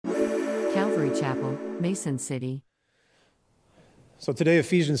Calvary Chapel, Mason City. So today,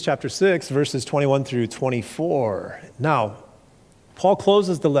 Ephesians chapter 6, verses 21 through 24. Now, Paul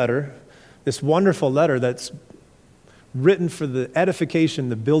closes the letter, this wonderful letter that's written for the edification,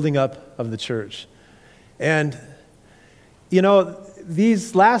 the building up of the church. And, you know,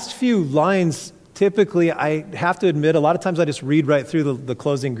 these last few lines, typically, I have to admit, a lot of times I just read right through the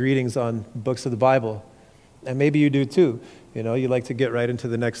closing greetings on books of the Bible. And maybe you do too. You know, you like to get right into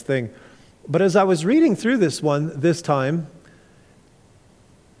the next thing. But as I was reading through this one this time,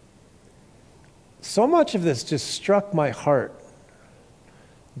 so much of this just struck my heart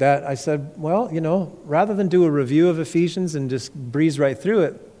that I said, well, you know, rather than do a review of Ephesians and just breeze right through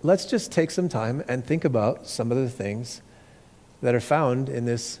it, let's just take some time and think about some of the things that are found in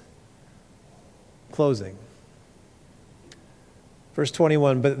this closing. Verse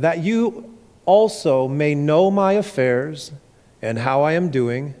 21, but that you also may know my affairs and how I am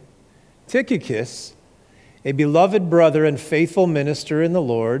doing, Tychicus, a beloved brother and faithful minister in the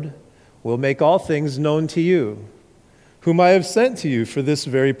Lord, will make all things known to you, whom I have sent to you for this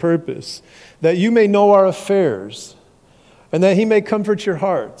very purpose, that you may know our affairs, and that he may comfort your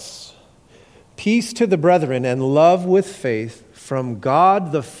hearts. Peace to the brethren and love with faith from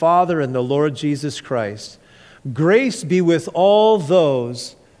God the Father and the Lord Jesus Christ. Grace be with all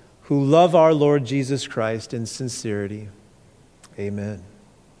those who love our Lord Jesus Christ in sincerity. Amen.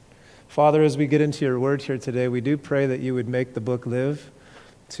 Father, as we get into your word here today, we do pray that you would make the book live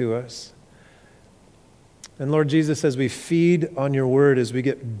to us. And Lord Jesus, as we feed on your word, as we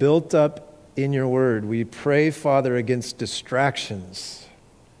get built up in your word, we pray, Father, against distractions.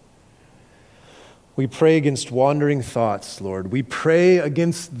 We pray against wandering thoughts, Lord. We pray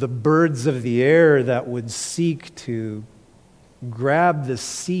against the birds of the air that would seek to grab the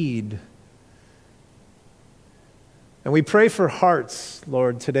seed. And we pray for hearts,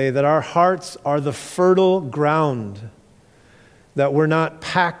 Lord, today, that our hearts are the fertile ground, that we're not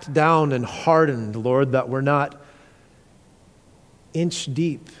packed down and hardened, Lord, that we're not inch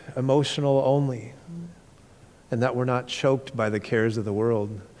deep, emotional only, and that we're not choked by the cares of the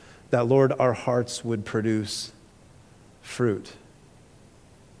world, that, Lord, our hearts would produce fruit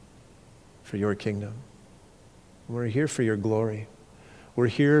for your kingdom. We're here for your glory. We're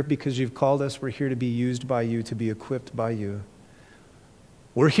here because you've called us. We're here to be used by you, to be equipped by you.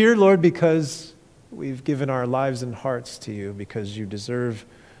 We're here, Lord, because we've given our lives and hearts to you, because you deserve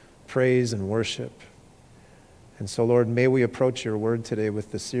praise and worship. And so, Lord, may we approach your word today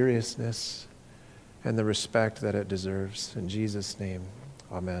with the seriousness and the respect that it deserves. In Jesus' name,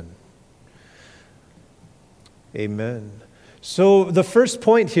 amen. Amen. So the first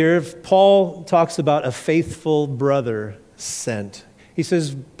point here, Paul talks about a faithful brother sent. He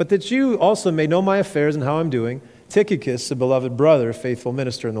says, but that you also may know my affairs and how I'm doing. Tychicus, a beloved brother, faithful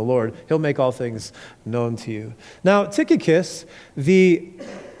minister in the Lord, he'll make all things known to you. Now, Tychicus, the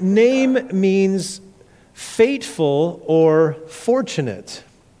name means fateful or fortunate.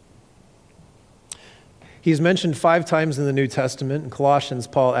 He's mentioned 5 times in the New Testament. In Colossians,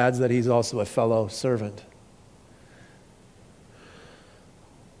 Paul adds that he's also a fellow servant.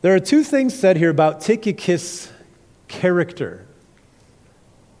 There are 2 things said here about Tychicus' character.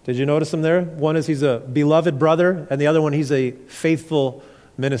 Did you notice them there? One is he's a beloved brother, and the other one, he's a faithful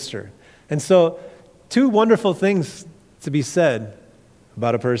minister. And so, 2 wonderful things to be said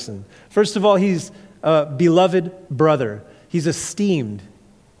about a person. First of all, he's a beloved brother. He's esteemed.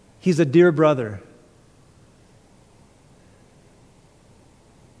 He's a dear brother.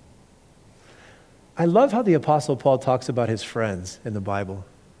 I love how the Apostle Paul talks about his friends in the Bible.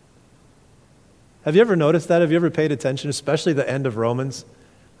 Have you ever noticed that? Have you ever paid attention, especially the end of Romans?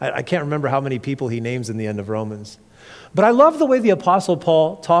 I can't remember how many people he names in the end of Romans. But I love the way the Apostle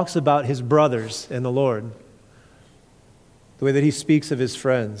Paul talks about his brothers in the Lord, the way that he speaks of his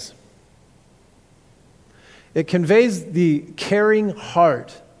friends. It conveys the caring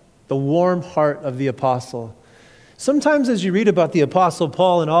heart, the warm heart of the apostle. Sometimes as you read about the Apostle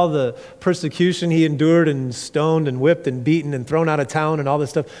Paul and all the persecution he endured and stoned and whipped and beaten and thrown out of town and all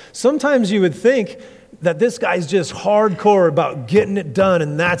this stuff, sometimes you would think that this guy's just hardcore about getting it done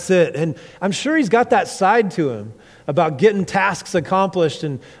and that's it. And I'm sure he's got that side to him about getting tasks accomplished,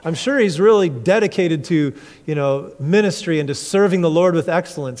 and I'm sure he's really dedicated to, ministry and to serving the Lord with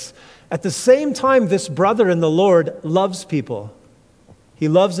excellence. At the same time, this brother in the Lord loves people. He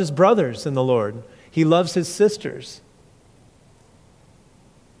loves his brothers in the Lord. He loves his sisters.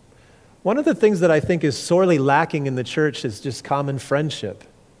 One of the things that I think is sorely lacking in the church is just common friendship.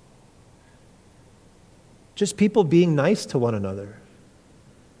 Just people being nice to one another.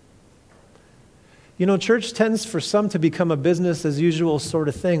 You know, church tends for some to become a business as usual sort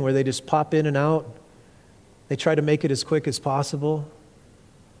of thing where they just pop in and out. They try to make it as quick as possible.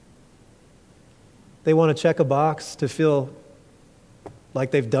 They want to check a box to feel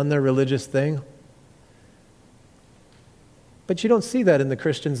like they've done their religious thing. But you don't see that in the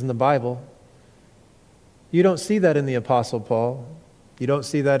Christians in the Bible. You don't see that in the Apostle Paul. You don't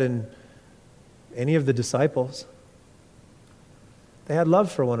see that in any of the disciples. They had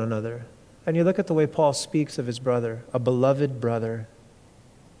love for one another. And you look at the way Paul speaks of his brother, a beloved brother.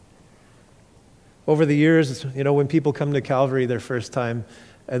 Over the years, you know, when people come to Calvary their first time,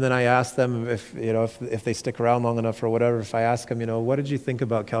 and then I ask them if they stick around long enough or whatever, if I ask them, you know, what did you think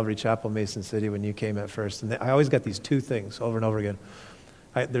about Calvary Chapel, Mason City when you came at first? And I always get these two things over and over again.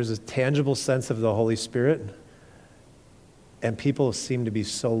 There's a tangible sense of the Holy Spirit, and people seem to be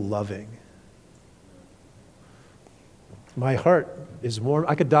so loving. My heart is warm.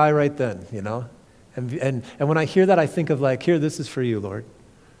 I could die right then, you know? And when I hear that, I think of like, here, this is for you, Lord.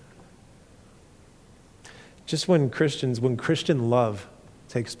 Just when Christian love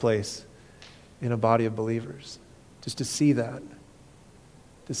takes place in a body of believers, just to see that,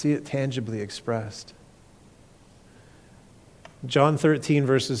 to see it tangibly expressed. John 13,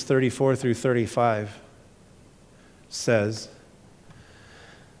 verses 34 through 35 says,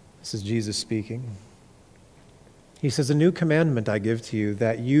 this is Jesus speaking. He says, a new commandment I give to you,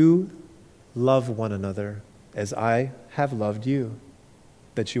 that you love one another as I have loved you,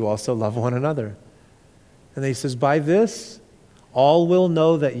 that you also love one another. And then he says, by this, all will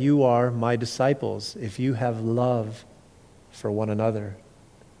know that you are my disciples, if you have love for one another.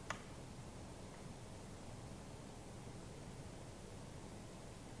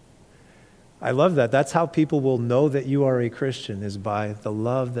 I love that. That's how people will know that you are a Christian, is by the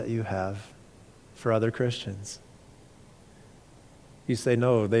love that you have for other Christians. You say,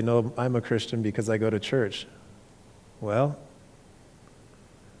 no, they know I'm a Christian because I go to church. Well,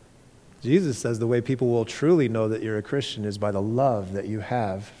 Jesus says the way people will truly know that you're a Christian is by the love that you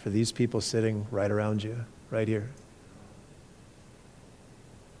have for these people sitting right around you, right here.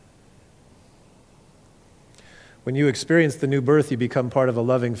 When you experience the new birth, you become part of a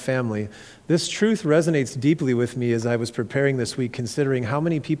loving family. This truth resonates deeply with me as I was preparing this week, considering how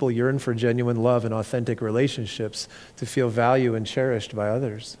many people yearn for genuine love and authentic relationships to feel valued and cherished by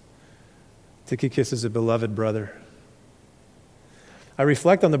others. Tychicus is a beloved brother. I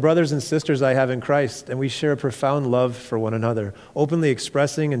reflect on the brothers and sisters I have in Christ, and we share a profound love for one another, openly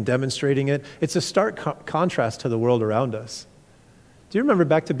expressing and demonstrating it. It's a stark contrast to the world around us. Do you remember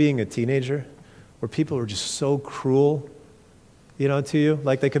back to being a teenager, where people were just so cruel, you know, to you?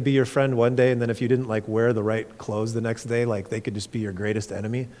 Like they could be your friend one day, and then if you didn't like wear the right clothes the next day, like they could just be your greatest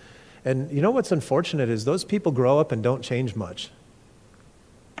enemy. And you know what's unfortunate is those people grow up and don't change much.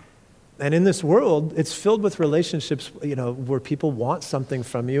 And in this world, it's filled with relationships, you know, where people want something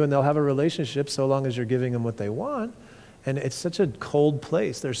from you, and they'll have a relationship so long as you're giving them what they want. And it's such a cold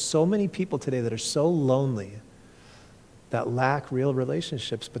place. There's so many people today that are so lonely, that lack real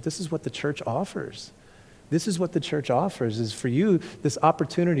relationships. But this is what the church offers. This is what the church offers, is for you this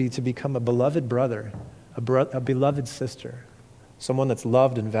opportunity to become a beloved brother, a beloved sister, someone that's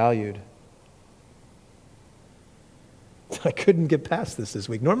loved and valued. I couldn't get past this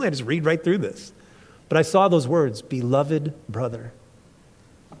week. Normally I just read right through this. But I saw those words, beloved brother.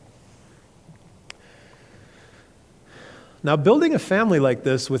 Now, building a family like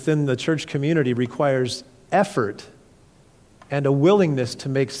this within the church community requires effort and a willingness to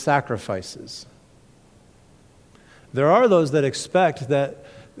make sacrifices. There are those that expect that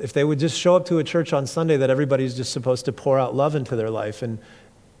if they would just show up to a church on Sunday, that everybody's just supposed to pour out love into their life. And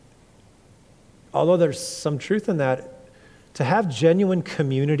although there's some truth in that, to have genuine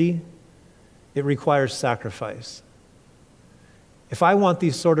community, it requires sacrifice. If I want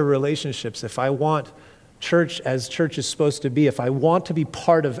these sort of relationships, if I want church as church is supposed to be, if I want to be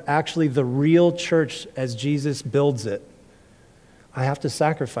part of actually the real church as Jesus builds it, I have to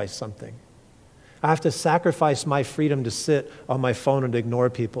sacrifice something. I have to sacrifice my freedom to sit on my phone and ignore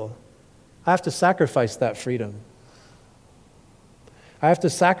people. I have to sacrifice that freedom. I have to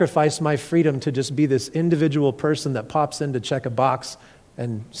sacrifice my freedom to just be this individual person that pops in to check a box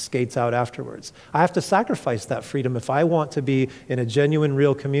and skates out afterwards. I have to sacrifice that freedom if I want to be in a genuine,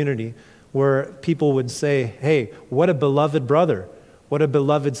 real community where people would say, hey, what a beloved brother, what a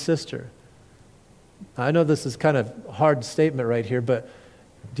beloved sister. I know this is kind of a hard statement right here, but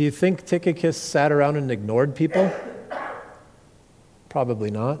do you think Tychicus sat around and ignored people? Probably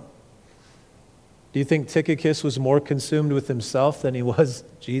not. Do you think Tychicus was more consumed with himself than he was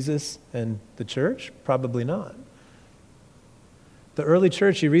Jesus and the church? Probably not. The early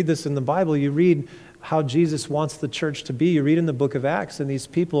church, you read this in the Bible, you read how Jesus wants the church to be. You read in the book of Acts, and these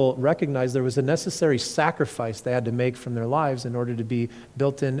people recognized there was a necessary sacrifice they had to make from their lives in order to be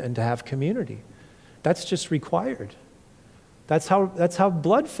built in and to have community. That's just required. That's how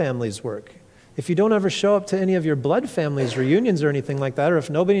blood families work. If you don't ever show up to any of your blood families, reunions or anything like that, or if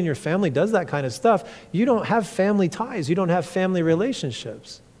nobody in your family does that kind of stuff, you don't have family ties. You don't have family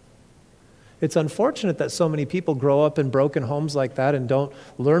relationships. It's unfortunate that so many people grow up in broken homes like that and don't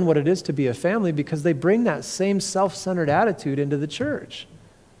learn what it is to be a family because they bring that same self-centered attitude into the church.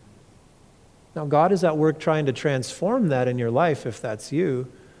 Now, God is at work trying to transform that in your life if that's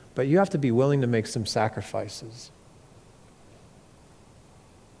you, but you have to be willing to make some sacrifices.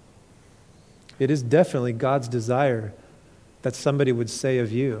 It is definitely God's desire that somebody would say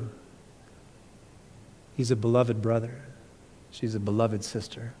of you, he's a beloved brother, she's a beloved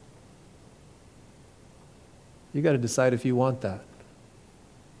sister. You got to decide if you want that.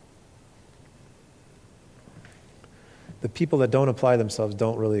 The people that don't apply themselves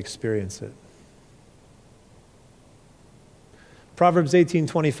don't really experience it. Proverbs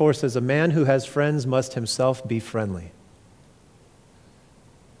 18:24 says, "A man who has friends must himself be friendly."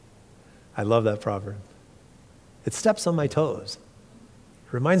 I love that proverb. It steps on my toes.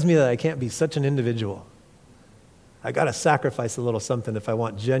 It reminds me that I can't be such an individual. I got to sacrifice a little something if I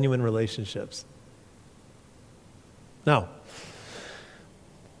want genuine relationships. Now,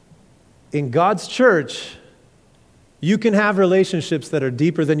 in God's church, you can have relationships that are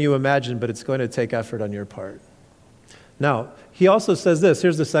deeper than you imagine, but it's going to take effort on your part. Now, he also says this.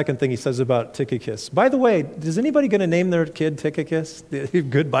 Here's the second thing he says about Tychicus. By the way, is anybody going to name their kid Tychicus?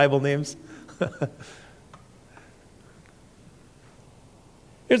 Good Bible names.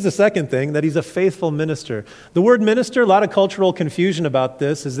 Here's the second thing, that he's a faithful minister. The word minister, a lot of cultural confusion about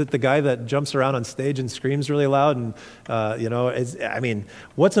this. Is it the guy that jumps around on stage and screams really loud? And,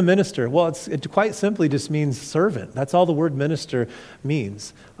 what's a minister? Well, it quite simply just means servant. That's all the word minister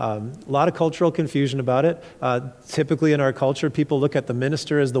means. A lot of cultural confusion about it. Typically in our culture, people look at the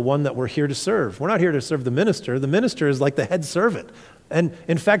minister as the one that we're here to serve. We're not here to serve the minister. The minister is like the head servant. And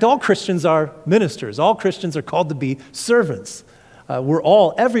in fact, all Christians are ministers. All Christians are called to be servants.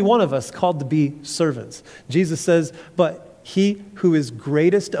 Every one of us, called to be servants. Jesus says, but he who is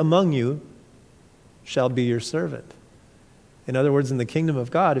greatest among you shall be your servant. In other words, in the kingdom of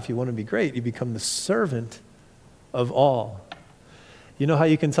God, if you want to be great, you become the servant of all. You know how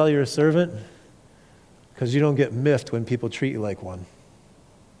you can tell you're a servant? Because you don't get miffed when people treat you like one.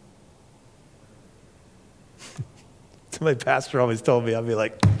 My pastor always told me, I'd be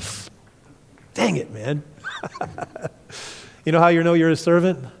like, dang it, man. You know how you know you're a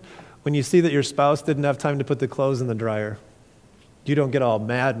servant? When you see that your spouse didn't have time to put the clothes in the dryer. You don't get all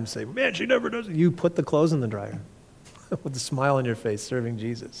mad and say, man, she never does it. You put the clothes in the dryer with a smile on your face, serving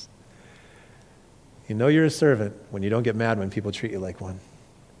Jesus. You know you're a servant when you don't get mad when people treat you like one.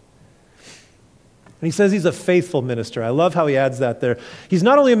 And he says he's a faithful minister. I love how he adds that there. He's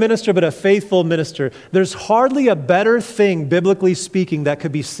not only a minister, but a faithful minister. There's hardly a better thing, biblically speaking, that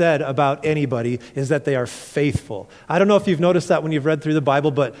could be said about anybody is that they are faithful. I don't know if you've noticed that when you've read through the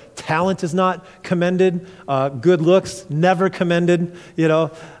Bible, but talent is not commended. Good looks, never commended,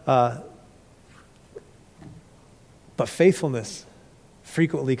 but faithfulness,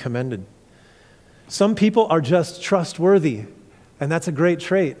 frequently commended. Some people are just trustworthy, and that's a great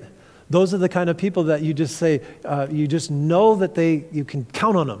trait. Those are the kind of people that you just say, you just know that you can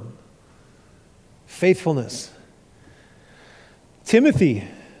count on them. Faithfulness. Timothy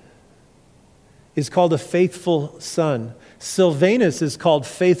is called a faithful son. Silvanus is called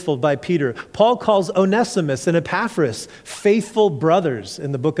faithful by Peter. Paul calls Onesimus and Epaphras faithful brothers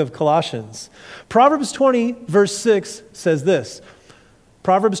in the book of Colossians. Proverbs 20, verse 6 says this.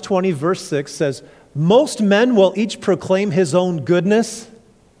 Proverbs 20, verse 6 says, most men will each proclaim his own goodness,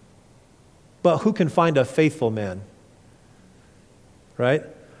 but who can find a faithful man? Right?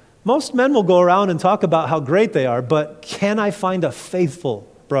 Most men will go around and talk about how great they are, but can I find a faithful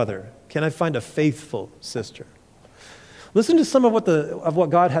brother? Can I find a faithful sister? Listen to some of what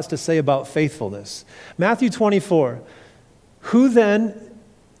God has to say about faithfulness. Matthew 24. Who then,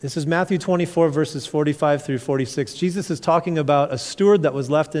 this is Matthew 24, verses 45 through 46. Jesus is talking about a steward that was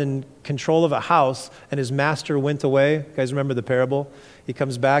left in control of a house and his master went away. You guys remember the parable? He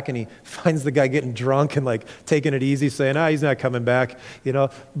comes back and he finds the guy getting drunk and taking it easy, saying, he's not coming back,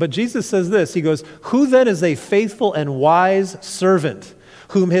 But Jesus says this, he goes, who then is a faithful and wise servant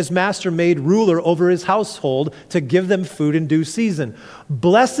whom his master made ruler over his household to give them food in due season?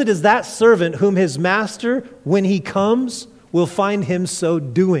 Blessed is that servant whom his master, when he comes, will find him so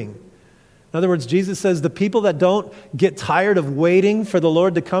doing. In other words, Jesus says the people that don't get tired of waiting for the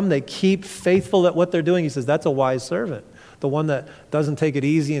Lord to come, they keep faithful at what they're doing. He says that's a wise servant. The one that doesn't take it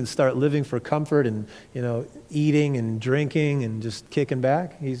easy and start living for comfort and, eating and drinking and just kicking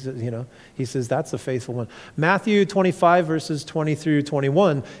back. He says that's a faithful one. Matthew 25, verses 20 through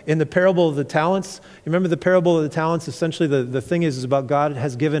 21, in the parable of the talents, you remember the parable of the talents? Essentially, the thing is about God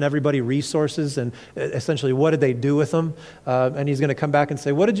has given everybody resources, and essentially, what did they do with them? And he's going to come back and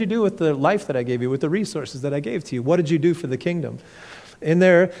say, what did you do with the life that I gave you, with the resources that I gave to you? What did you do for the kingdom? In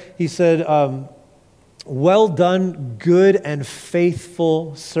there, he said, well done, good and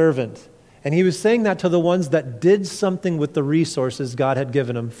faithful servant. And he was saying that to the ones that did something with the resources God had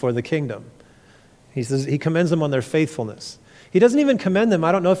given them for the kingdom. He says he commends them on their faithfulness. He doesn't even commend them.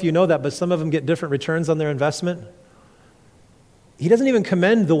 I don't know if you know that, but some of them get different returns on their investment. He doesn't even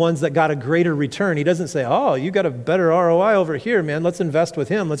commend the ones that got a greater return. He doesn't say, oh, you got a better ROI over here, man. Let's invest with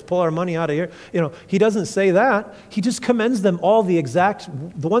him. Let's pull our money out of here. He doesn't say that. He just commends them all the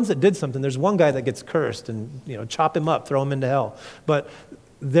ones that did something. There's one guy that gets cursed and, chop him up, throw him into hell. But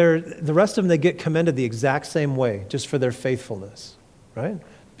the rest of them, they get commended the exact same way, just for their faithfulness, right?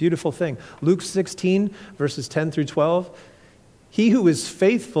 Beautiful thing. Luke 16, verses 10 through 12. He who is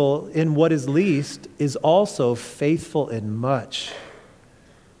faithful in what is least is also faithful in much.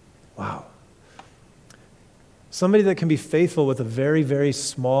 Wow. Somebody that can be faithful with a very, very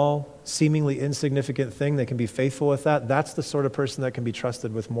small, seemingly insignificant thing, they can be faithful with that. That's the sort of person that can be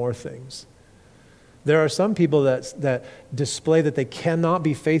trusted with more things. There are some people that display that they cannot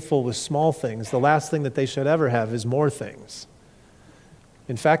be faithful with small things. The last thing that they should ever have is more things.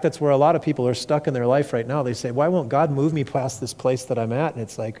 In fact, that's where a lot of people are stuck in their life right now. They say, why won't God move me past this place that I'm at? And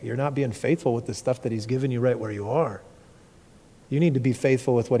it's like, you're not being faithful with the stuff that he's given you right where you are. You need to be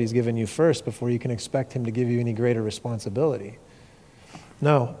faithful with what he's given you first before you can expect him to give you any greater responsibility.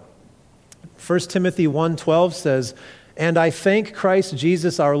 No. 1 Timothy 1:12 says, and I thank Christ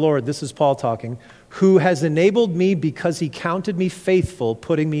Jesus our Lord, this is Paul talking, who has enabled me because he counted me faithful,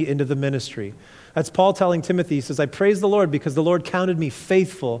 putting me into the ministry. That's Paul telling Timothy. He says, I praise the Lord because the Lord counted me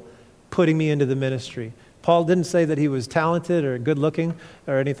faithful, putting me into the ministry. Paul didn't say that he was talented or good looking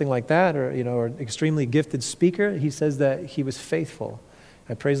or anything like that, or an extremely gifted speaker. He says that he was faithful.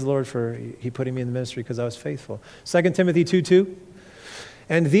 I praise the Lord for he putting me in the ministry because I was faithful. 2 Timothy 2:2.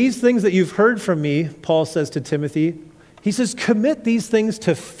 And these things that you've heard from me, Paul says to Timothy, he says, commit these things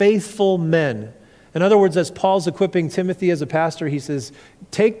to faithful men. In other words, as Paul's equipping Timothy as a pastor, he says,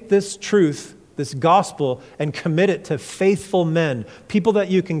 take this truth, this gospel, and commit it to faithful men, people that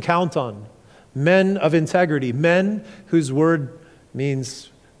you can count on, men of integrity, men whose word means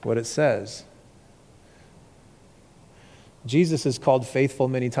what it says. Jesus is called faithful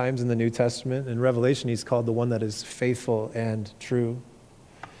many times in the New Testament. In Revelation, he's called the one that is faithful and true.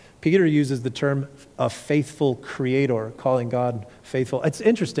 Peter uses the term a faithful creator, calling God faithful. It's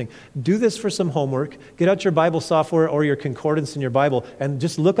interesting. Do this for some homework. Get out your Bible software or your concordance in your Bible and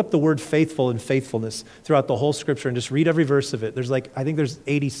just look up the word faithful and faithfulness throughout the whole scripture and just read every verse of it. I think there's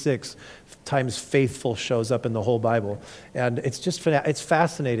 86 times faithful shows up in the whole Bible. And it's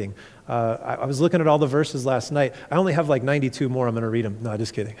fascinating. I was looking at all the verses last night. I only have like 92 more. I'm going to read them. No,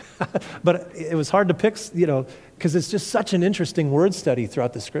 just kidding. But it was hard to pick, because it's just such an interesting word study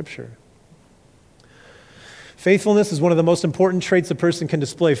throughout the scripture. Faithfulness is one of the most important traits a person can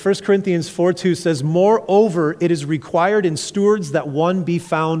display. 1 Corinthians 4:2 says, moreover, it is required in stewards that one be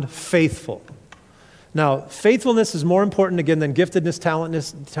found faithful. Now, faithfulness is more important, again, than giftedness,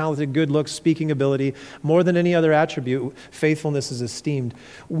 talented, good looks, speaking ability. More than any other attribute, faithfulness is esteemed.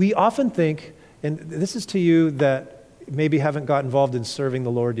 We often think, and this is to you that maybe haven't got involved in serving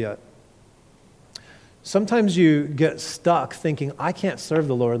the Lord yet. Sometimes you get stuck thinking, I can't serve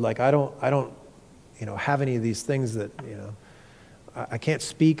the Lord. Like, I don't have any of these things that, I can't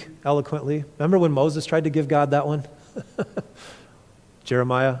speak eloquently. Remember when Moses tried to give God that one?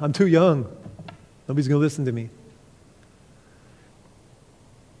 Jeremiah, I'm too young. Nobody's going to listen to me.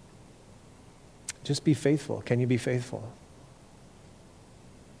 Just be faithful. Can you be faithful?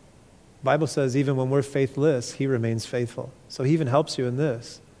 The Bible says even when we're faithless, he remains faithful. So he even helps you in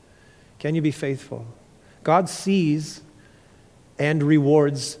this. Can you be faithful? God sees and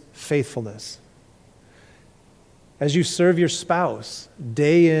rewards faithfulness. As you serve your spouse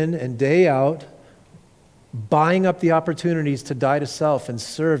day in and day out, buying up the opportunities to die to self and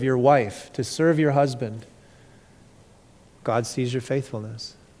serve your wife, to serve your husband, God sees your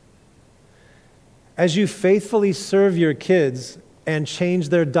faithfulness. As you faithfully serve your kids and change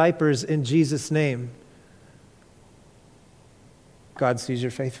their diapers in Jesus' name, God sees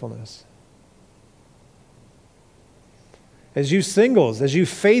your faithfulness. As you singles, as you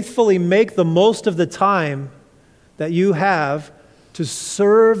faithfully make the most of the time that you have to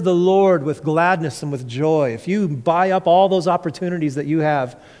serve the Lord with gladness and with joy, if you buy up all those opportunities that you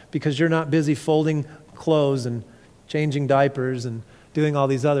have because you're not busy folding clothes and changing diapers and doing all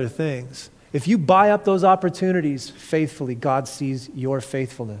these other things, if you buy up those opportunities faithfully, God sees your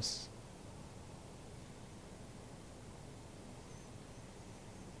faithfulness.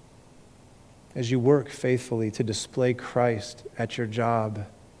 As you work faithfully to display Christ at your job,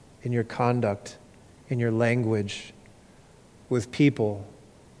 in your conduct, in your language, with people,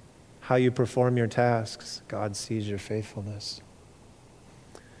 how you perform your tasks, God sees your faithfulness.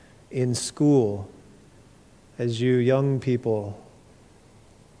 In school, as you young people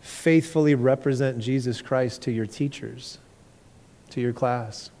faithfully represent Jesus Christ to your teachers, to your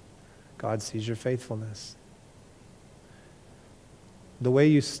class, God sees your faithfulness. The way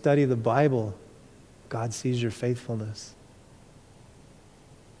you study the Bible, God sees your faithfulness.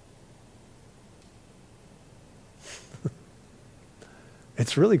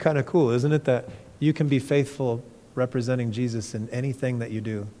 It's really kind of cool, isn't it, that you can be faithful representing Jesus in anything that you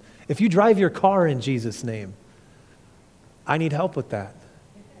do. If you drive your car in Jesus' name, I need help with that.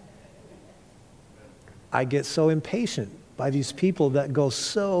 I get so impatient by these people that go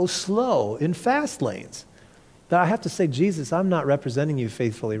so slow in fast lanes that I have to say, Jesus, I'm not representing you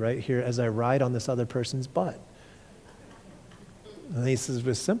faithfully right here as I ride on this other person's butt. And he says,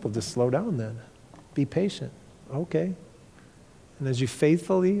 it's simple, just slow down then. Be patient. Okay. And as you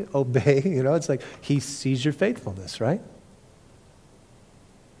faithfully obey, it's like he sees your faithfulness, right?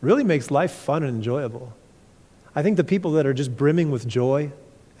 Really makes life fun and enjoyable. I think the people that are just brimming with joy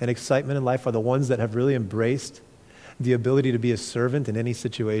and excitement in life are the ones that have really embraced the ability to be a servant in any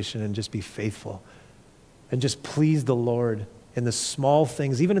situation and just be faithful and just please the Lord in the small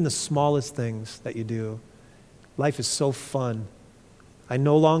things, even in the smallest things that you do. Life is so fun. I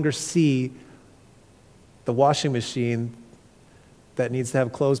no longer see the washing machine that needs to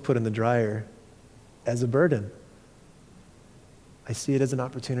have clothes put in the dryer as a burden. I see it as an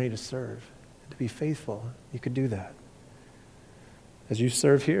opportunity to serve, to be faithful. You could do that. As you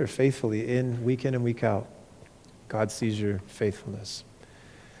serve here faithfully in week in and week out, God sees your faithfulness.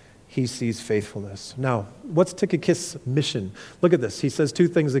 He sees faithfulness. Now, what's Tychicus' mission? Look at this. He says two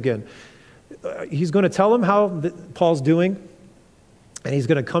things again. He's going to tell them how Paul's doing, and he's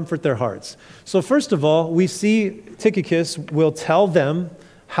going to comfort their hearts. So first of all, we see Tychicus will tell them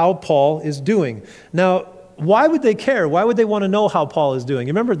how Paul is doing. Now, why would they care? Why would they want to know how Paul is doing?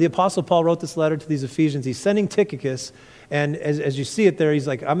 You remember the Apostle Paul wrote this letter to these Ephesians. He's sending Tychicus, and as you see it there, he's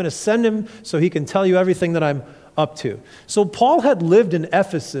like, I'm going to send him so he can tell you everything that I'm up to. So Paul had lived in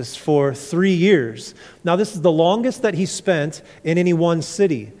Ephesus for 3 years. Now, this is the longest that he spent in any one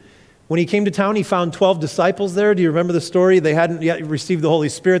city. When he came to town, he found 12 disciples there. Do you remember the story? They hadn't yet received the Holy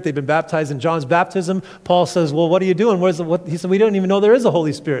Spirit. They'd been baptized in John's baptism. Paul says, well, what are you doing? He said, we don't even know there is a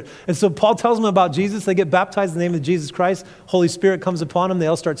Holy Spirit. And so Paul tells them about Jesus. They get baptized in the name of Jesus Christ. Holy Spirit comes upon them. They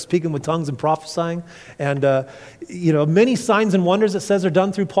all start speaking with tongues and prophesying. And, many signs and wonders, it says, are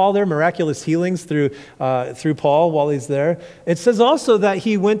done through Paul there, miraculous healings through Paul while he's there. It says also that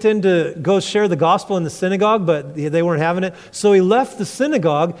he went in to go share the gospel in the synagogue, but they weren't having it. So he left the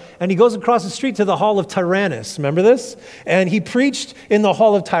synagogue and he goes across the street to the hall of Tyrannus. Remember this? And he preached in the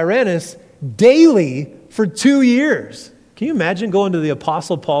hall of Tyrannus daily for 2 years. Can you imagine going to the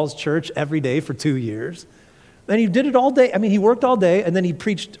Apostle Paul's church every day for 2 years? And he did it all day. I mean, he worked all day, and then he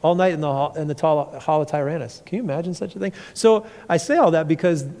preached all night in the hall of Tyrannus. Can you imagine such a thing? So I say all that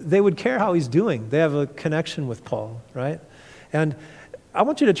because they would care how he's doing. They have a connection with Paul, right? And I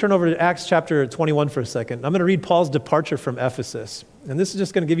want you to turn over to Acts chapter 21 for a second. I'm going to read Paul's departure from Ephesus. And this is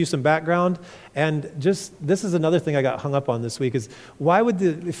just going to give you some background. And this is another thing I got hung up on this week is why would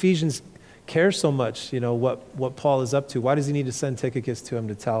the Ephesians care so much, what Paul is up to? Why does he need to send Tychicus to him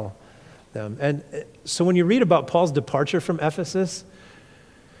to tell them? And so when you read about Paul's departure from Ephesus,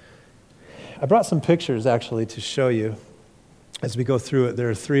 I brought some pictures actually to show you as we go through it. There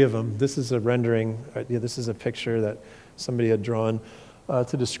are 3 of them. This is a rendering. This is a picture that somebody had drawn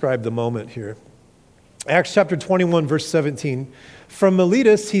to describe the moment here. Acts chapter 21, verse 17. From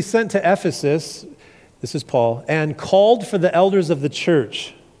Miletus he sent to Ephesus, this is Paul, and called for the elders of the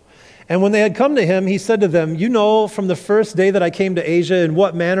church. And when they had come to him, he said to them, you know from the first day that I came to Asia in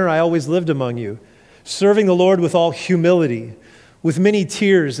what manner I always lived among you, serving the Lord with all humility, with many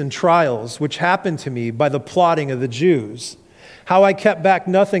tears and trials, which happened to me by the plotting of the Jews, how I kept back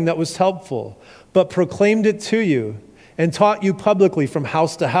nothing that was helpful, but proclaimed it to you, and taught you publicly from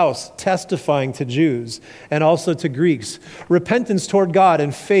house to house, testifying to Jews and also to Greeks, repentance toward God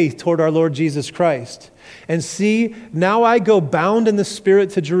and faith toward our Lord Jesus Christ. And see, now I go bound in the Spirit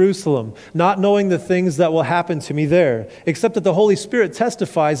to Jerusalem, not knowing the things that will happen to me there, except that the Holy Spirit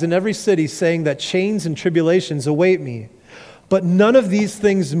testifies in every city, saying that chains and tribulations await me. But none of these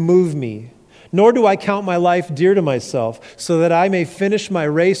things move me, nor do I count my life dear to myself, so that I may finish my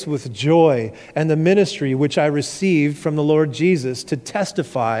race with joy and the ministry which I received from the Lord Jesus to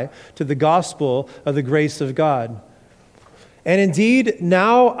testify to the gospel of the grace of God. And indeed,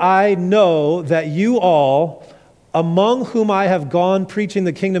 now I know that you all, among whom I have gone preaching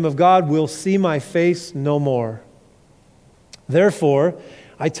the kingdom of God, will see my face no more. Therefore,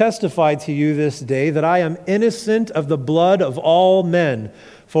 I testify to you this day that I am innocent of the blood of all men,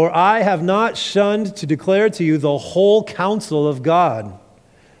 for I have not shunned to declare to you the whole counsel of God.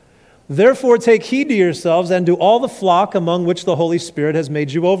 Therefore take heed to yourselves and to all the flock among which the Holy Spirit has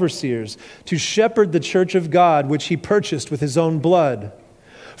made you overseers, to shepherd the church of God, which he purchased with his own blood.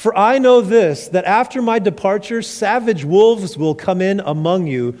 For I know this, that after my departure, savage wolves will come in among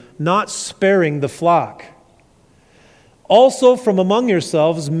you, not sparing the flock. Also from among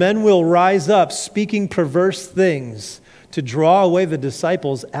yourselves men will rise up, speaking perverse things, to draw away the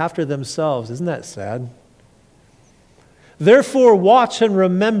disciples after themselves. Isn't that sad? Therefore, watch and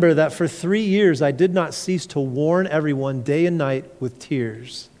remember that for 3 years I did not cease to warn everyone day and night with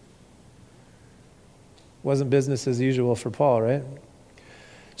tears. Wasn't business as usual for Paul, right?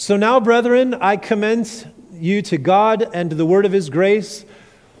 So now, brethren, I commend you to God and to the word of his grace,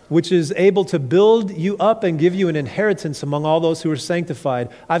 which is able to build you up and give you an inheritance among all those who are sanctified.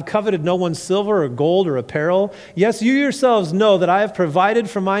 I've coveted no one's silver or gold or apparel. Yes, you yourselves know that I have provided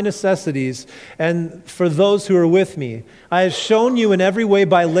for my necessities and for those who are with me. I have shown you in every way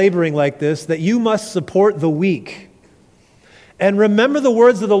by laboring like this that you must support the weak. And remember the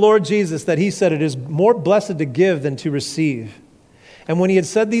words of the Lord Jesus that he said, it is more blessed to give than to receive. And when he had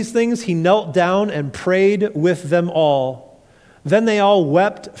said these things, he knelt down and prayed with them all. Then they all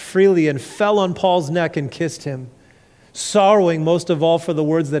wept freely and fell on Paul's neck and kissed him, sorrowing most of all for the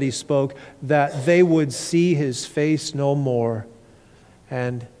words that he spoke, that they would see his face no more.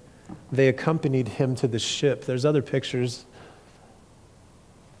 And they accompanied him to the ship. There's other pictures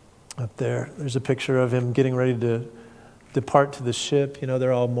up there. There's a picture of him getting ready to depart to the ship. You know,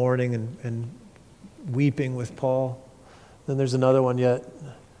 they're all mourning and weeping with Paul. Then there's another one yet.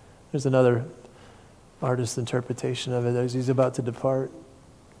 There's another artist's interpretation of it as he's about to depart.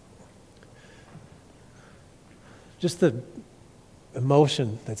 Just the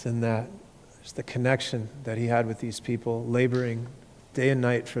emotion that's in that, just the connection that he had with these people, laboring day and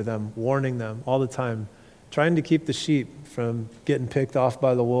night for them, warning them all the time, trying to keep the sheep from getting picked off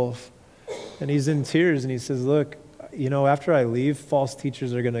by the wolf. And he's in tears and he says, look, you know, after I leave, false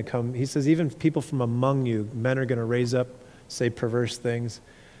teachers are going to come. He says, even people from among you, men are going to raise up, say perverse things.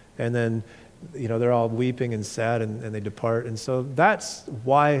 And then you know, they're all weeping and sad and they depart. And so that's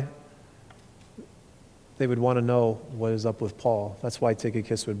why they would want to know what is up with Paul. That's why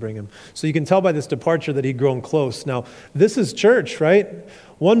Tychicus would bring him. So you can tell by this departure that he'd grown close. Now, this is church, right?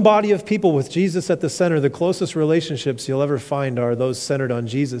 One body of people with Jesus at the center. The closest relationships you'll ever find are those centered on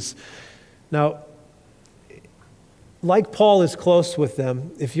Jesus. Now, like Paul is close with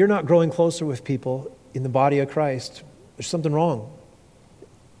them, if you're not growing closer with people in the body of Christ, there's something wrong.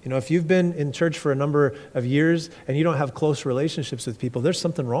 You know, if you've been in church for a number of years and you don't have close relationships with people, there's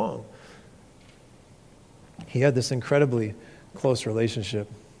something wrong. He had this incredibly close relationship.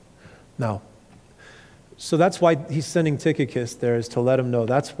 Now, so that's why he's sending Tychicus there, is to let him know.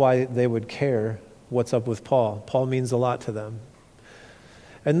 That's why they would care what's up with Paul. Paul means a lot to them.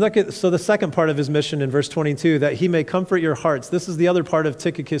 And look at, so the second part of his mission in verse 22, that he may comfort your hearts. This is the other part of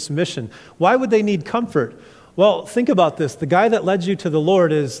Tychicus' mission. Why would they need comfort? Well, think about this. The guy that led you to the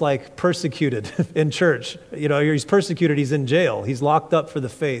Lord is like persecuted in church. You know, he's persecuted, he's in jail, he's locked up for the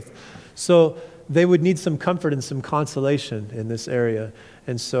faith. So they would need some comfort and some consolation in this area.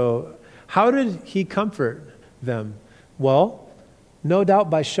 And so how did he comfort them? Well, no doubt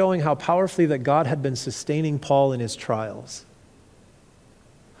by showing how powerfully that God had been sustaining Paul in his trials.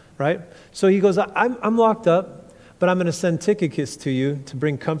 Right? So he goes, I'm locked up, but I'm going to send Tychicus to you to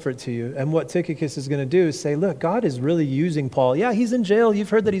bring comfort to you. And what Tychicus is going to do is say, look, God is really using Paul. Yeah, he's in jail.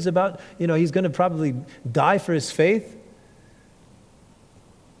 You've heard that he's about, he's going to probably die for his faith.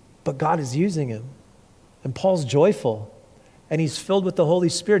 But God is using him. And Paul's joyful. And he's filled with the Holy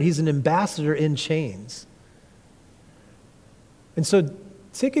Spirit. He's an ambassador in chains. And so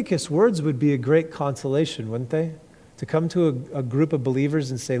Tychicus' words would be a great consolation, wouldn't they? to come to a group of believers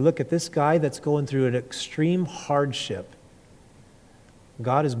and say, look at this guy that's going through an extreme hardship.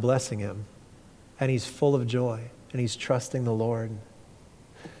 God is blessing him, and he's full of joy, and he's trusting the Lord.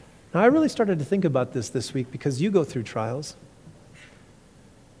 Now, I really started to think about this week because you go through trials.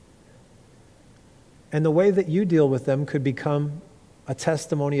 And the way that you deal with them could become a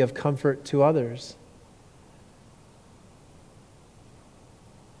testimony of comfort to others.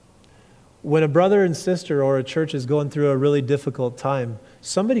 When a brother and sister or a church is going through a really difficult time,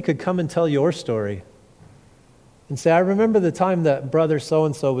 somebody could come and tell your story and say, I remember the time that brother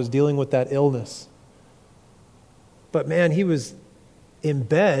so-and-so was dealing with that illness. But man, he was in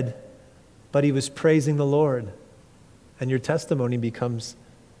bed, but he was praising the Lord. And your testimony becomes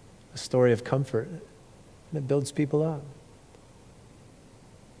a story of comfort. And it builds people up.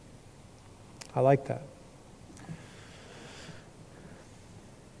 I like that.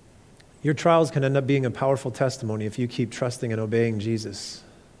 Your trials can end up being a powerful testimony if you keep trusting and obeying Jesus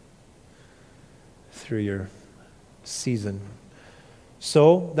through your season.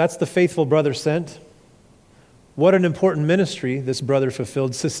 So, that's the faithful brother sent. What an important ministry this brother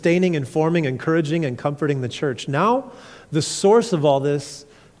fulfilled, sustaining, informing, encouraging, and comforting the church. Now, the source of all this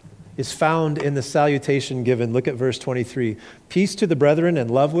is found in the salutation given. Look at verse 23. Peace to the brethren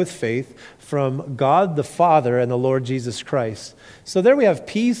and love with faith from God the Father and the Lord Jesus Christ. So there we have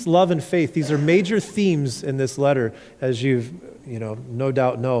peace, love, and faith. These are major themes in this letter, as you've, no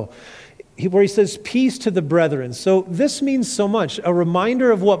doubt know. Where he says, peace to the brethren. So this means so much. A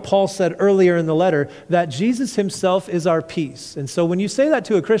reminder of what Paul said earlier in the letter, that Jesus himself is our peace. And so when you say that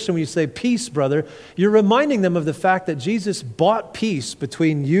to a Christian, when you say peace, brother, you're reminding them of the fact that Jesus bought peace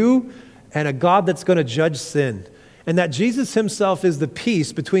between you and a God that's going to judge sin. And that Jesus himself is the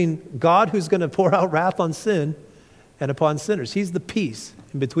peace between God, who's going to pour out wrath on sin, and upon sinners. He's the peace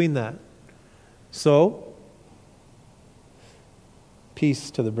in between that. So,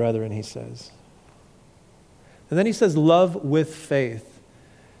 peace to the brethren, he says. And then he says, love with faith.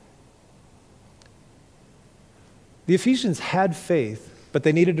 The Ephesians had faith, but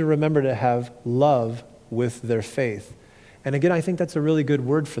they needed to remember to have love with their faith. And again, I think that's a really good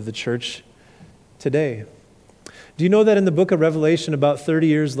word for the church today. Do you know that in the book of Revelation, about 30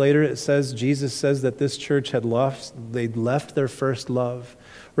 years later, it says, Jesus says that this church they'd left their first love.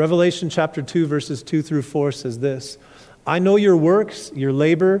 Revelation chapter 2, verses 2 through 4 says this, I know your works, your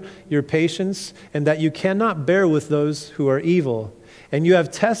labor, your patience, and that you cannot bear with those who are evil. And you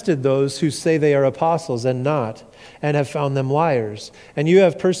have tested those who say they are apostles and not, and have found them liars. And you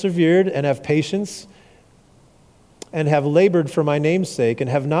have persevered and have patience, and have labored for my name's sake, and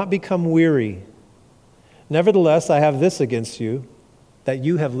have not become weary. Nevertheless, I have this against you, that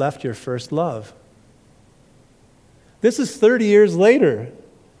you have left your first love. This is 30 years later,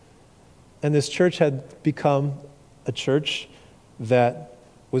 and this church had become a church that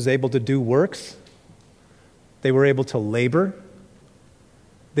was able to do works. They were able to labor.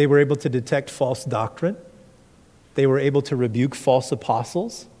 They were able to detect false doctrine. They were able to rebuke false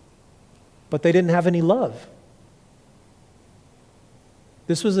apostles. But they didn't have any love.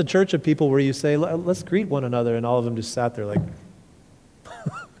 This was a church of people where you say, let's greet one another, and all of them just sat there like,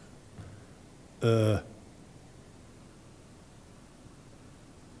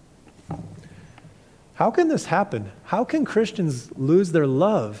 How can this happen? How can Christians lose their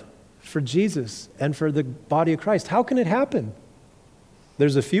love for Jesus and for the body of Christ? How can it happen?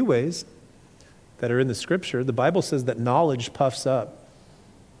 There's a few ways that are in the scripture. The Bible says that knowledge puffs up.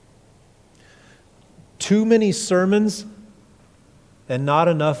 Too many sermons and not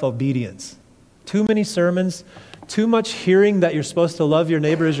enough obedience. Too many sermons, too much hearing that you're supposed to love your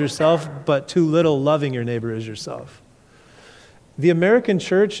neighbor as yourself, but too little loving your neighbor as yourself. The American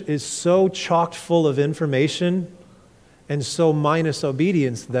church is so chock full of information and so minus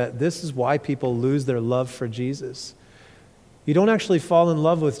obedience that this is why people lose their love for Jesus. You don't actually fall in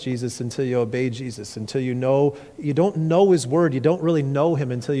love with Jesus until you obey Jesus, until you don't know his word. You don't really know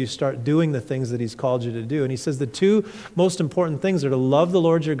him until you start doing the things that he's called you to do. And he says the two most important things are to love the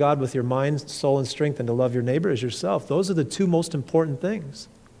Lord your God with your mind, soul, and strength, and to love your neighbor as yourself. Those are the two most important things.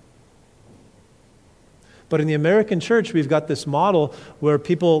 But in the American church, we've got this model where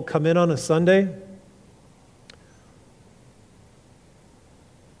people come in on a Sunday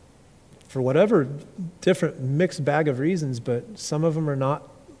for whatever different mixed bag of reasons, but some of them are not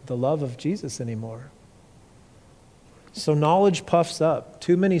the love of Jesus anymore. So knowledge puffs up.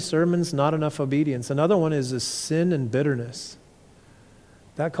 Too many sermons, not enough obedience. Another one is sin and bitterness.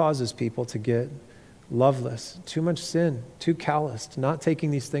 That causes people to get loveless, too much sin, too calloused, not taking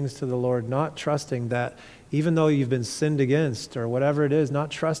these things to the Lord, not trusting that even though you've been sinned against or whatever it is,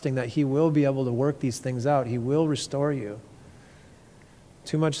 not trusting that he will be able to work these things out. He will restore you.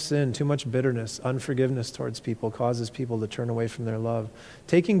 Too much sin, too much bitterness, unforgiveness towards people causes people to turn away from their love.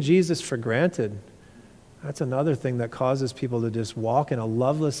 Taking Jesus for granted, that's another thing that causes people to just walk in a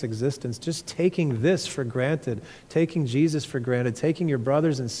loveless existence. Just taking this for granted, taking Jesus for granted, taking your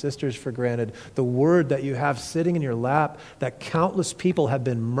brothers and sisters for granted, the word that you have sitting in your lap, that countless people have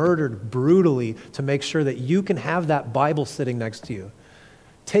been murdered brutally to make sure that you can have that Bible sitting next to you.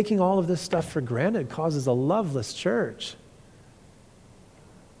 Taking all of this stuff for granted causes a loveless church.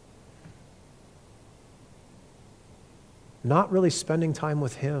 Not really spending time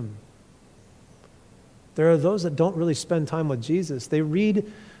with him. There are those that don't really spend time with Jesus.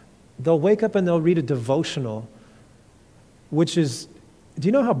 They'll wake up and they'll read a devotional, which is, do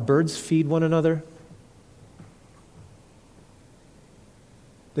you know how birds feed one another?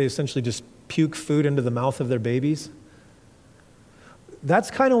 They essentially just puke food into the mouth of their babies. That's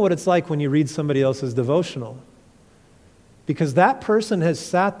kind of what it's like when you read somebody else's devotional. Because that person has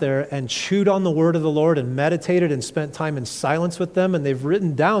sat there and chewed on the word of the Lord and meditated and spent time in silence with them, and they've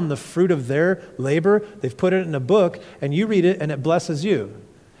written down the fruit of their labor. They've put it in a book, and you read it, and it blesses you.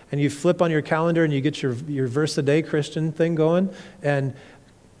 And you flip on your calendar, and you get your verse a day Christian thing going. And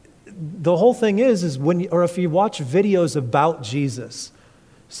the whole thing is if you watch videos about Jesus,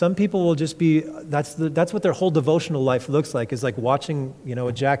 some people will just be, that's what their whole devotional life looks like, is like watching,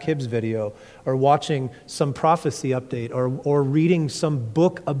 a Jack Hibbs video, or watching some prophecy update, or reading some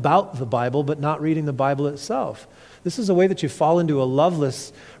book about the Bible, but not reading the Bible itself. This is a way that you fall into a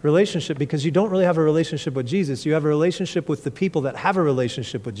loveless relationship because you don't really have a relationship with Jesus. You have a relationship with the people that have a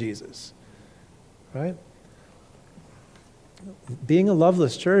relationship with Jesus, right? Being a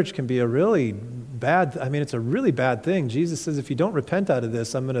loveless church can be it's a really bad thing. Jesus says, if you don't repent out of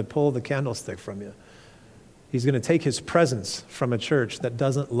this, I'm going to pull the candlestick from you. He's going to take his presence from a church that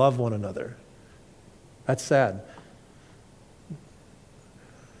doesn't love one another. That's sad.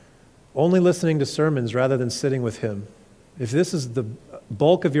 Only listening to sermons rather than sitting with him. If this is the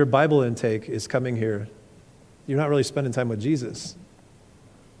bulk of your Bible intake is coming here, you're not really spending time with Jesus.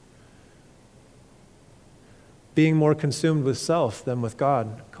 Being more consumed with self than with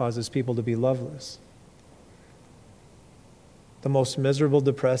God causes people to be loveless. The most miserable,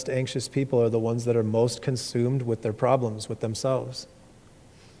 depressed, anxious people are the ones that are most consumed with their problems, with themselves.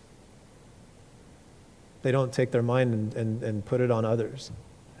 They don't take their mind and put it on others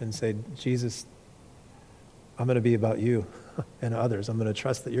and say, Jesus, I'm going to be about you and others. I'm going to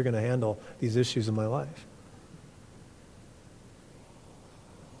trust that you're going to handle these issues in my life.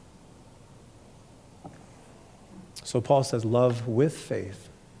 So Paul says, love with faith.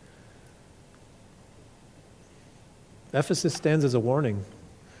 Ephesus stands as a warning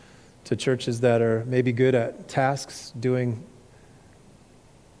to churches that are maybe good at tasks, doing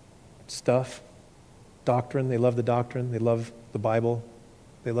stuff, doctrine. They love the doctrine. They love the Bible.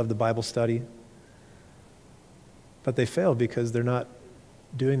 They love the Bible study. But they fail because they're not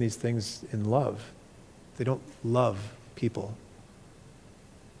doing these things in love. They don't love people.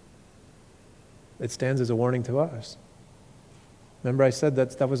 It stands as a warning to us. Remember I said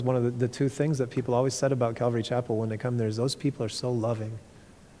that was one of the two things that people always said about Calvary Chapel when they come there is those people are so loving.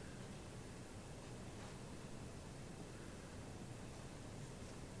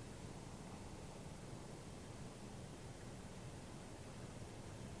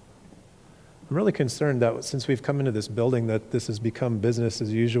 I'm really concerned that since we've come into this building that this has become business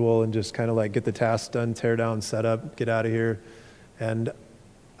as usual and just kind of like get the tasks done, tear down, set up, get out of here. And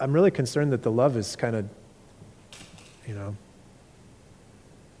I'm really concerned that the love is kind of,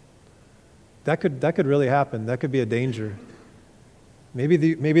 that could really happen. That could be a danger. Maybe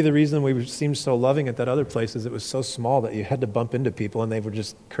the reason we seemed so loving at that other place is it was so small that you had to bump into people and they were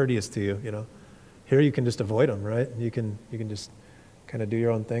just courteous to you. Here you can just avoid them, right? You can just kind of do your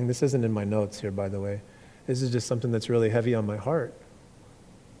own thing. This isn't in my notes here, by the way. This is just something that's really heavy on my heart.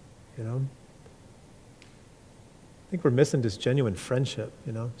 I think we're missing this genuine friendship,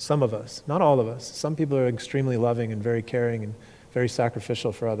 Some of us, not all of us. Some people are extremely loving and very caring and very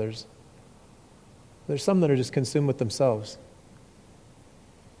sacrificial for others. There's some that are just consumed with themselves.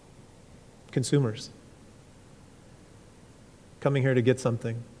 Consumers. Coming here to get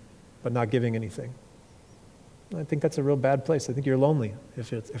something, but not giving anything. I think that's a real bad place. I think you're lonely if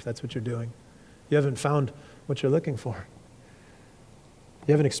that's what you're doing. You haven't found what you're looking for.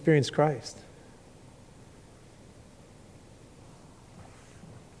 You haven't experienced Christ.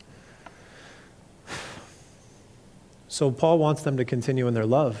 So Paul wants them to continue in their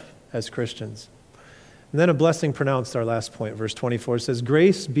love as Christians. And then a blessing pronounced, our last point. Verse 24 says,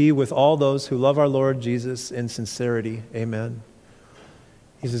 grace be with all those who love our Lord Jesus in sincerity. Amen.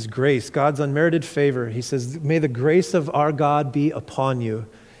 He says, grace, God's unmerited favor. He says, may the grace of our God be upon you.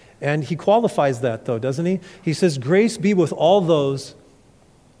 And he qualifies that, though, doesn't he? He says, grace be with all those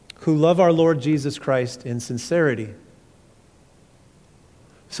who love our Lord Jesus Christ in sincerity.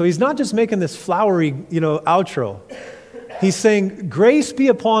 So he's not just making this flowery, outro. He's saying, grace be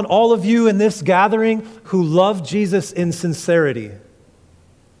upon all of you in this gathering who love Jesus in sincerity.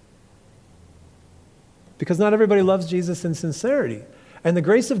 Because not everybody loves Jesus in sincerity. And the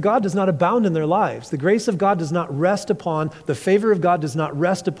grace of God does not abound in their lives. The grace of God does not rest upon, the favor of God does not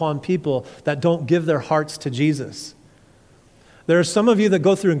rest upon people that don't give their hearts to Jesus. There are some of you that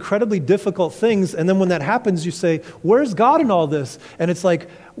go through incredibly difficult things, and then when that happens, you say, where's God in all this? And it's like,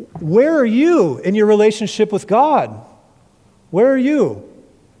 where are you in your relationship with God? Where are you?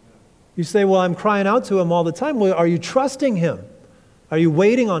 You say, well, I'm crying out to him all the time. Well, are you trusting him? Are you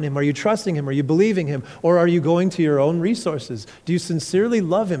waiting on him? Are you trusting him? Are you believing him? Or are you going to your own resources? Do you sincerely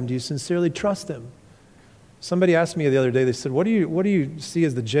love him? Do you sincerely trust him? Somebody asked me the other day, they said, what do you see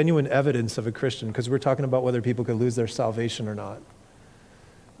as the genuine evidence of a Christian? Because we're talking about whether people could lose their salvation or not.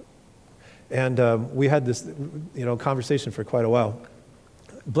 And we had this conversation for quite a while.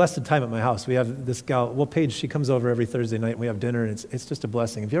 Blessed time at my house. We have this gal, Paige, she comes over every Thursday night and we have dinner, and it's just a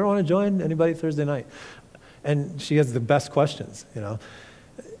blessing. If you ever want to join anybody Thursday night, and she has the best questions,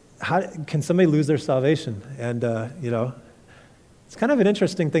 How can somebody lose their salvation? And, it's kind of an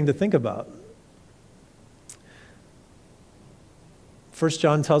interesting thing to think about. 1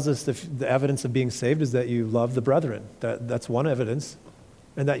 John tells us the evidence of being saved is that you love the brethren. That's one evidence.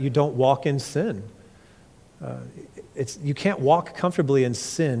 And that you don't walk in sin. You can't walk comfortably in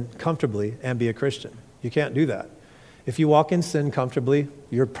sin comfortably and be a Christian. You can't do that. If you walk in sin comfortably,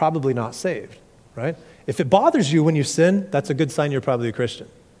 you're probably not saved, right? If it bothers you when you sin, that's a good sign you're probably a Christian,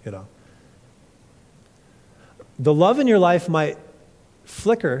 The love in your life might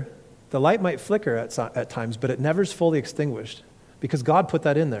flicker, the light might flicker at times, but it never is fully extinguished because God put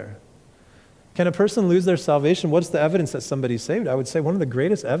that in there. Can a person lose their salvation? What's the evidence that somebody's saved? I would say one of the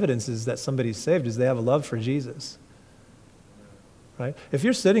greatest evidences that somebody's saved is they have a love for Jesus. Right? If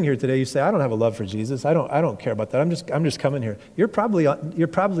you're sitting here today, you say, I don't have a love for Jesus. I don't care about that. I'm just coming here. You're probably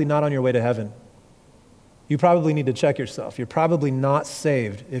not on your way to heaven. You probably need to check yourself. You're probably not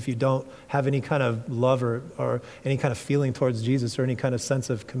saved if you don't have any kind of love or any kind of feeling towards Jesus or any kind of sense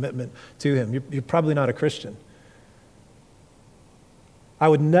of commitment to him. You're probably not a Christian. I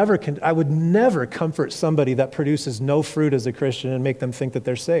would never comfort somebody that produces no fruit as a Christian and make them think that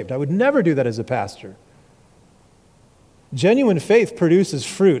they're saved. I would never do that as a pastor. Genuine faith produces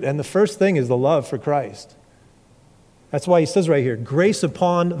fruit, and the first thing is the love for Christ. That's why he says right here, grace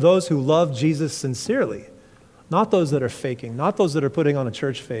upon those who love Jesus sincerely, not those that are faking, not those that are putting on a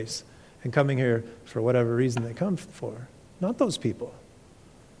church face and coming here for whatever reason they come for. Not those people.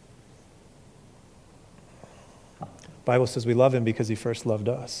 Bible says we love him because he first loved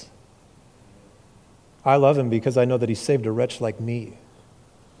us. I love him because I know that he saved a wretch like me.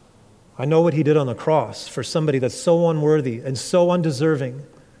 I know what he did on the cross for somebody that's so unworthy and so undeserving.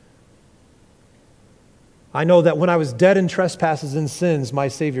 I know that when I was dead in trespasses and sins, my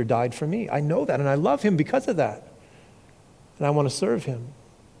Savior died for me. I know that, and I love him because of that. And I want to serve him.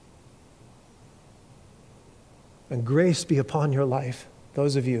 And grace be upon your life,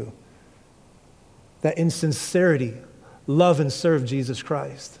 those of you that in sincerity love and serve Jesus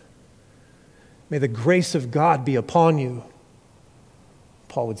Christ. May the grace of God be upon you.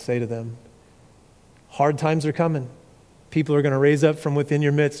 Paul would say to them, hard times are coming. People are going to raise up from within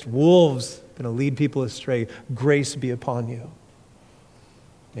your midst. Wolves going to lead people astray. Grace be upon you.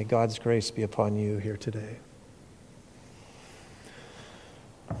 May God's grace be upon you here today.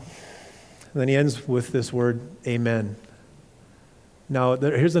 And then he ends with this word, amen. Now,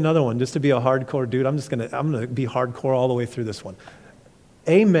 here's another one. Just to be a hardcore dude, I'm going to be hardcore all the way through this one.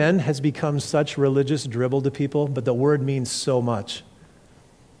 Amen has become such religious dribble to people, but the word means so much.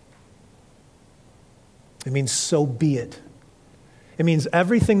 It means so be it. It means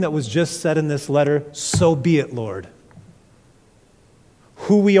everything that was just said in this letter, so be it, Lord.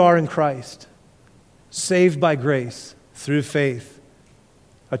 Who we are in Christ, saved by grace through faith,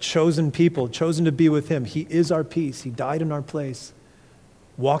 a chosen people, chosen to be with him. He is our peace. He died in our place.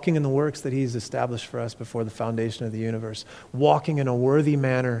 Walking in the works that he's established for us before the foundation of the universe. Walking in a worthy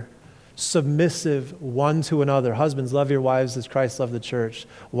manner. Submissive one to another. Husbands, love your wives as Christ loved the church.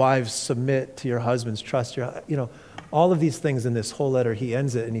 Wives, submit to your husbands. Trust your, all of these things in this whole letter. He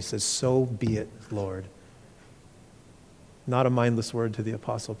ends it and he says, so be it, Lord. Not a mindless word to the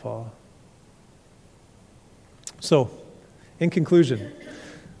Apostle Paul. So, in conclusion,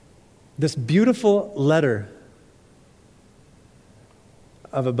 this beautiful letter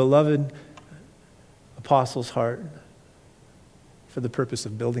of a beloved apostle's heart for the purpose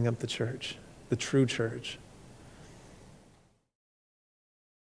of building up the church, the true church,